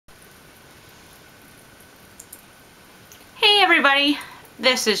everybody,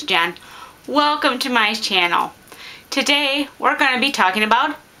 this is Jen. Welcome to my channel. Today we're going to be talking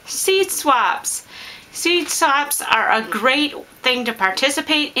about seed swaps. Seed swaps are a great thing to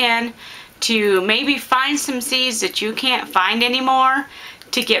participate in, to maybe find some seeds that you can't find anymore,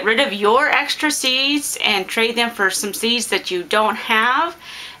 to get rid of your extra seeds and trade them for some seeds that you don't have,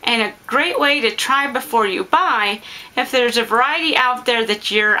 and a great way to try before you buy if there's a variety out there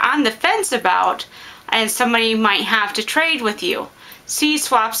that you're on the fence about and somebody might have to trade with you. Seed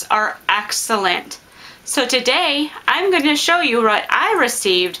swaps are excellent. So today I'm going to show you what I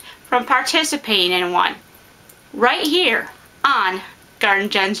received from participating in one right here on Garden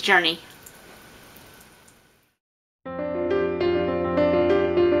Jen's Journey.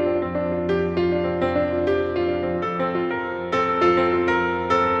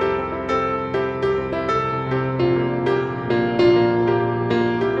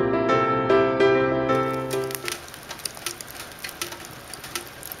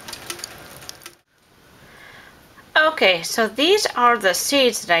 Okay, so these are the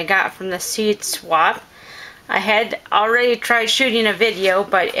seeds that I got from the seed swap. I had already tried shooting a video,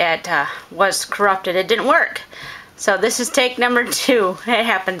 but it was corrupted. It didn't work. So this is take number 2. It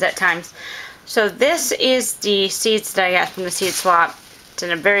happens at times. So this is the seeds that I got from the seed swap. It's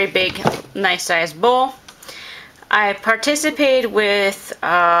in a very big, nice sized bowl. I participated with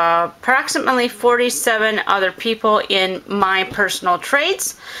approximately 47 other people in my personal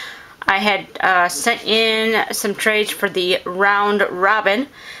trades. I had sent in some trades for the round robin,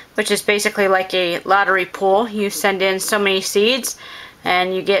 which is basically like a lottery pool. You send in so many seeds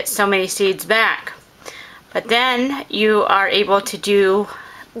and you get so many seeds back. But then you are able to do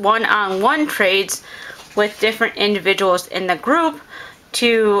one-on-one trades with different individuals in the group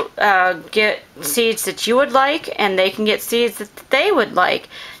to get seeds that you would like, and they can get seeds that they would like.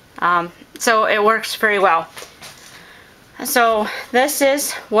 So it works very well. So this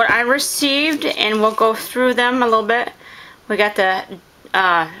is what I received, and we'll go through them a little bit. We got the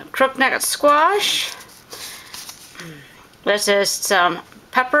crookneck squash. This is some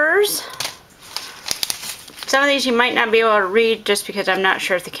peppers. Some of these you might not be able to read just because I'm not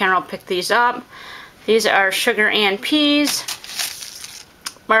sure if the camera will pick these up. These are sugar and peas.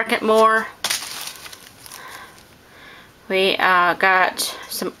 Market more. We got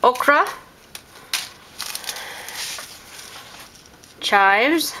some okra.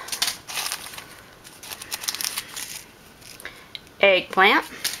 Chives, eggplant,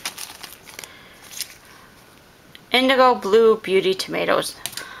 indigo blue beauty tomatoes.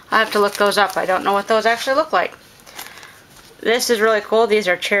 I have to look those up. I don't know what those actually look like. This is really cool. These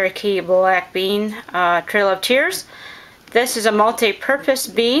are Cherokee black bean, Trail of Tears. This is a multi-purpose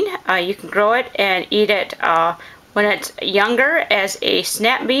bean. You can grow it and eat it when it's younger as a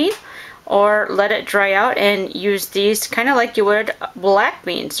snap bean, or let it dry out and use these kind of like you would black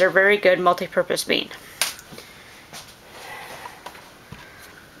beans. They're very good multi-purpose bean.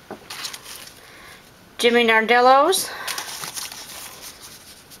 Jimmy Nardello's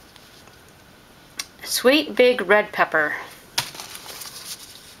sweet big red pepper,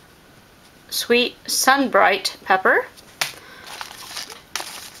 sweet sunbright pepper.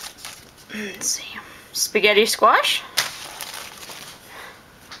 Let's see, spaghetti squash.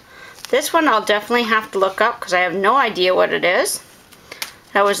 This one I'll definitely have to look up because I have no idea what it is.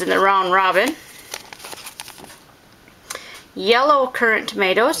 That was in the round robin. Yellow currant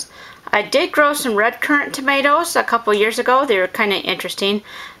tomatoes. I did grow some red currant tomatoes a couple years ago. They were kind of interesting.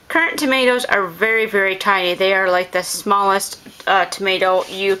 Currant tomatoes are very, very tiny. They are like the smallest tomato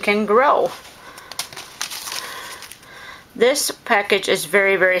you can grow. This package is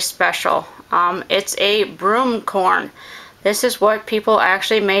very, very special. It's a broom corn. This is what people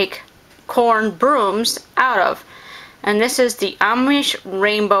actually make corn brooms out of, and this is the Amish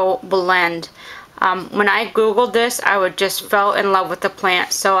Rainbow Blend. When I googled this, I just fell in love with the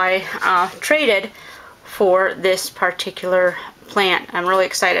plant, so I traded for this particular plant. I'm really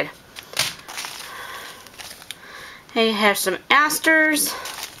excited. I have some asters,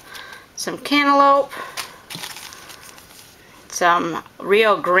 some cantaloupe, some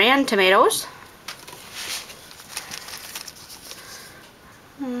Rio Grande tomatoes,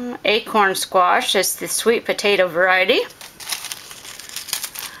 acorn squash is the sweet potato variety.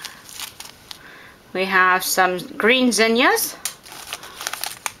 We have some green zinnias.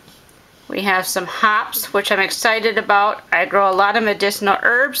 We have some hops, which I'm excited about. I grow a lot of medicinal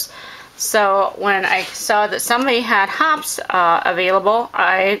herbs, so when I saw that somebody had hops available,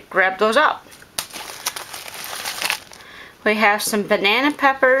 I grabbed those up. We have some banana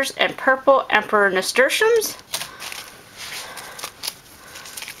peppers and purple emperor nasturtiums.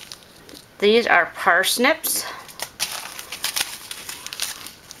 These are parsnips.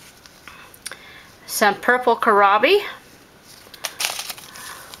 some purple kohlrabi,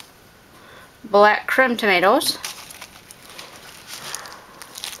 black Krim tomatoes,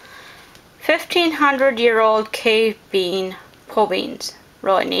 1500-year-old cave bean pole beans,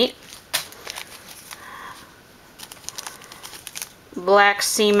 really neat, black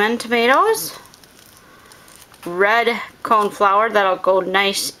Seaman tomatoes, red coneflower that'll go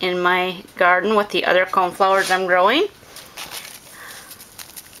nice in my garden with the other coneflowers I'm growing,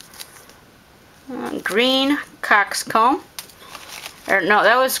 green coxcomb, or no,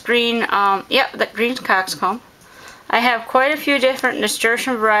 that was green, yep, that green coxcomb. I have quite a few different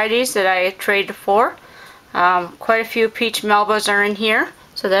nasturtium varieties that I traded for. Quite a few peach melbas are in here,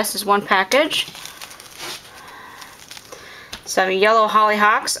 so this is one package. Some yellow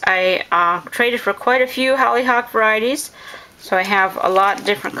hollyhocks. I traded for quite a few hollyhock varieties, so I have a lot of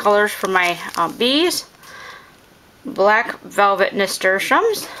different colors for my bees. Black velvet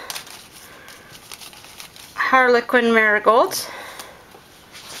nasturtiums, harlequin marigolds.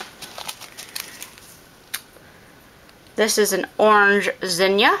 This is an orange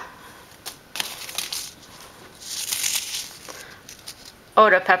zinnia,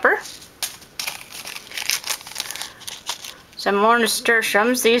 Oda pepper, some more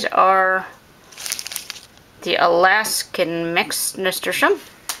nasturtiums. These are the Alaskan mixed nasturtium,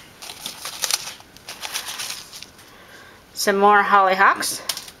 some more hollyhocks,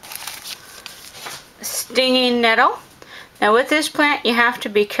 stinging nettle. Now with this plant you have to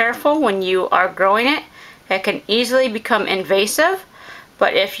be careful when you are growing it. It can easily become invasive,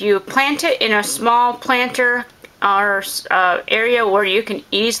 but if you plant it in a small planter or area where you can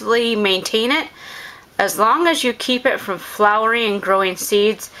easily maintain it, as long as you keep it from flowering and growing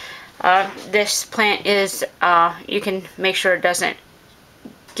seeds, this plant is, you can make sure it doesn't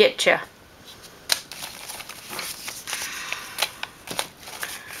get you.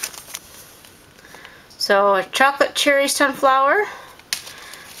 So a chocolate cherry sunflower,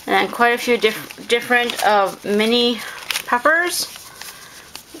 and then quite a few different mini peppers.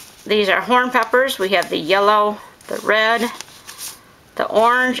 These are horn peppers. We have the yellow, the red, the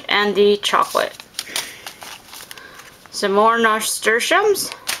orange, and the chocolate. Some more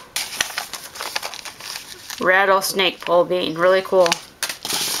nasturtiums. Rattlesnake pole bean, really cool.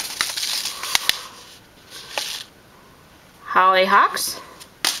 Hollyhocks.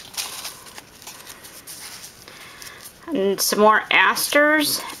 And some more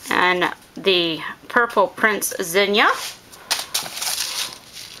asters and the purple Prince zinnia.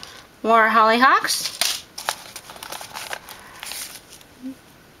 More hollyhocks.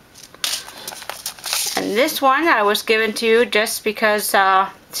 And this one I was given to just because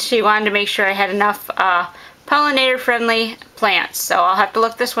she wanted to make sure I had enough pollinator friendly plants. So I'll have to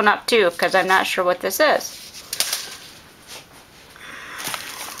look this one up too because I'm not sure what this is.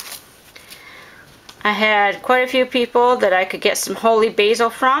 I had quite a few people that I could get some holy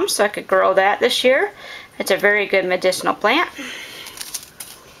basil from, so I could grow that this year. It's a very good medicinal plant.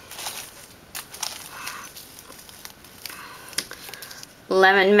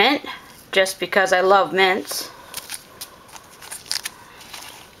 Lemon mint, just because I love mints.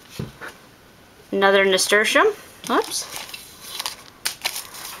 Another nasturtium. Oops.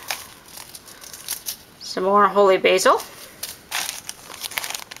 Some more holy basil.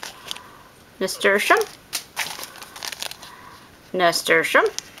 Nasturtium, nasturtium,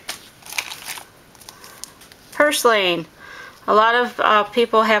 purslane. A lot of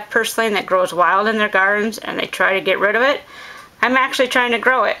people have purslane that grows wild in their gardens and they try to get rid of it. I'm actually trying to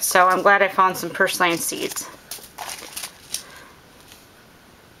grow it, so I'm glad I found some purslane seeds.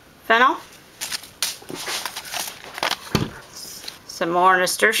 Fennel, some more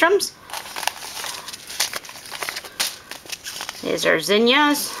nasturtiums. These are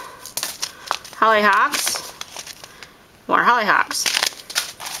zinnias. Hollyhocks, more hollyhocks.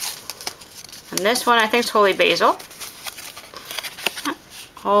 And this one I think is holy basil.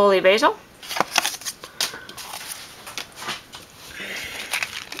 Holy basil.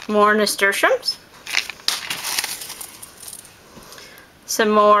 More nasturtiums. Some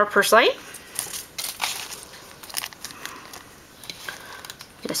more purslane.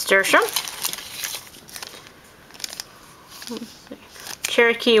 Nasturtium.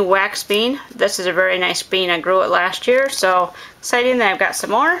 Cherokee wax bean. This is a very nice bean. I grew it last year, so exciting that I've got some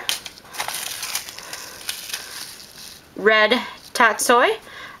more. Red tatsoi.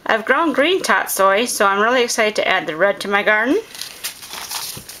 I've grown green tatsoi, so I'm really excited to add the red to my garden.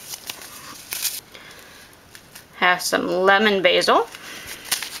 Have some lemon basil.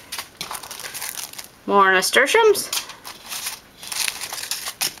 More nasturtiums.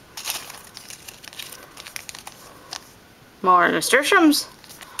 More nasturtiums.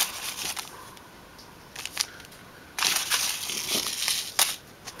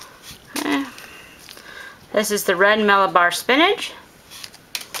 This is the red Malabar spinach,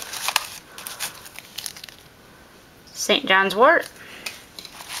 St. John's wort,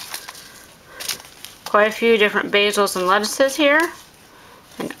 quite a few different basils and lettuces here,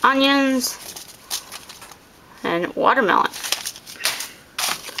 and onions, and watermelon.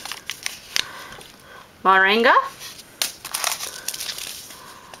 Moringa,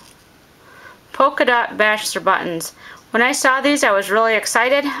 polka dot bachelor buttons. When I saw these, I was really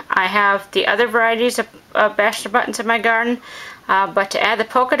excited. I have the other varieties of bachelor buttons in my garden, but to add the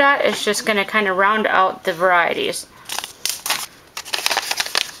polka dot is just going to kind of round out the varieties.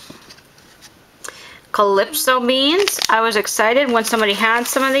 Calypso beans. I was excited when somebody had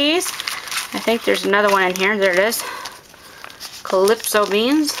some of these. I think there's another one in here. There it is. Calypso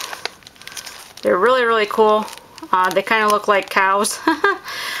beans. They're really, really cool. They kind of look like cows.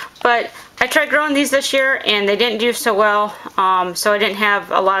 But I tried growing these this year and they didn't do so well. So I didn't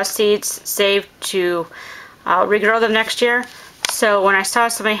have a lot of seeds saved to regrow them next year. So when I saw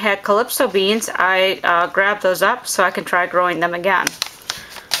somebody had Calypso beans, I grabbed those up so I can try growing them again.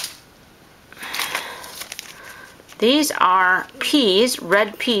 These are peas,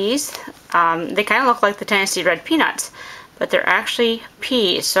 red peas. They kind of look like the Tennessee red peanuts, but they're actually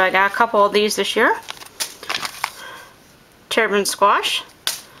peas. So I got a couple of these this year. Turban squash.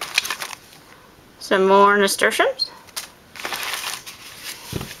 Some more nasturtiums.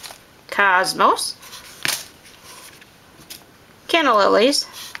 Cosmos. Canna lilies.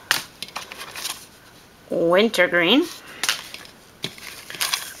 Wintergreen.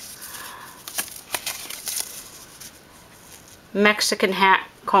 Mexican hat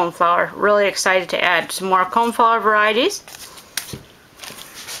coneflower. Really excited to add some more coneflower varieties.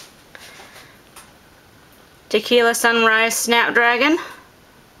 Tequila Sunrise Snapdragon.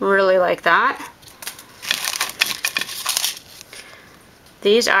 Really like that.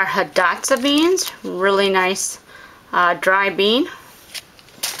 These are Hidatsa beans. Really nice dry bean.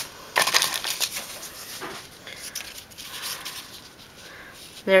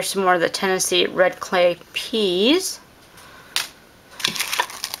 There's some more of the Tennessee red clay peas.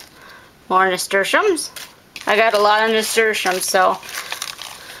 More nasturtiums. I got a lot of nasturtiums, so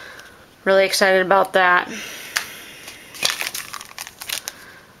really excited about that.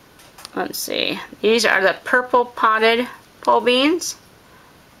 Let's see. These are the purple potted pole beans.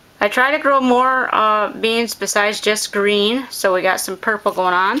 I try to grow more beans besides just green, so we got some purple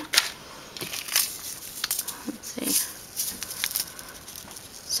going on. Let's see.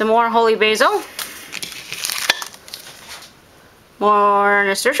 Some more holy basil. More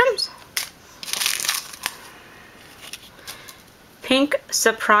nasturtiums. Pink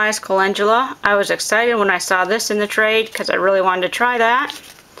Surprise Calendula. I was excited when I saw this in the trade because I really wanted to try that.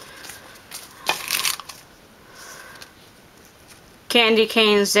 Candy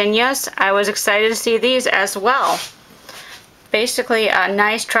cane zinnias. I was excited to see these as well. Basically a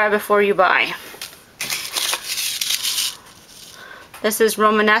nice try before you buy. This is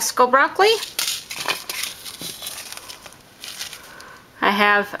Romanesco broccoli. I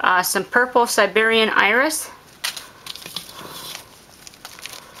have some purple Siberian iris.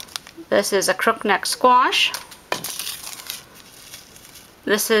 This is a crookneck squash.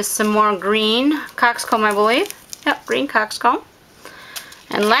 This is some more green coxcomb, I believe. Yep, green coxcomb.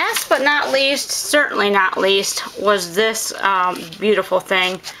 And last but not least, certainly not least, was this beautiful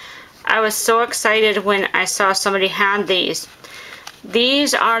thing. I was so excited when I saw somebody had these.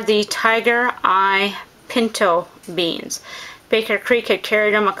 These are the Tiger Eye Pinto beans. Baker Creek had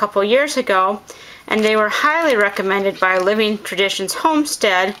carried them a couple years ago, and they were highly recommended by Living Traditions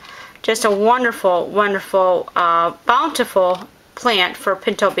Homestead. Just a wonderful, wonderful, bountiful plant for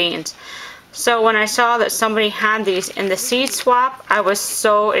pinto beans. So when I saw that somebody had these in the seed swap, I was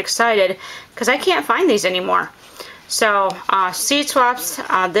so excited because I can't find these anymore. So seed swaps,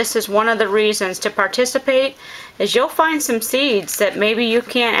 this is one of the reasons to participate, is you'll find some seeds that maybe you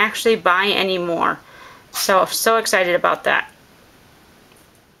can't actually buy anymore. So excited about that.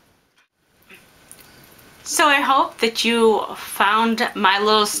 So I hope that you found my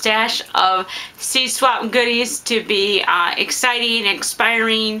little stash of seed swap goodies to be exciting,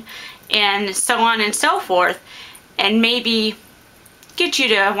 inspiring, and so on and so forth, and maybe get you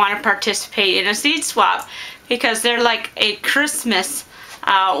to want to participate in a seed swap, because they're like a Christmas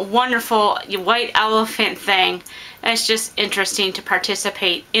wonderful white elephant thing. It's just interesting to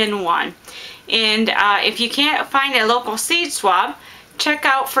participate in one. And if you can't find a local seed swap, check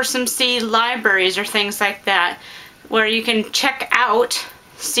out for some seed libraries or things like that, where you can check out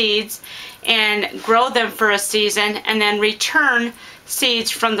seeds and grow them for a season and then return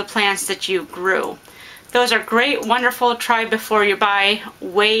seeds from the plants that you grew. Those are great, wonderful, try before you buy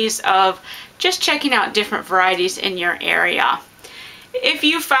ways of just checking out different varieties in your area. If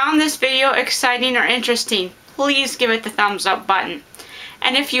you found this video exciting or interesting, please give it the thumbs up button.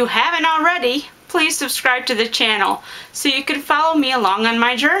 And if you haven't already, please subscribe to the channel so you can follow me along on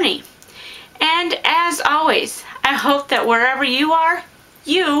my journey. And as always, I hope that wherever you are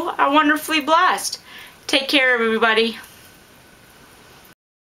wonderfully blessed. Take care, everybody.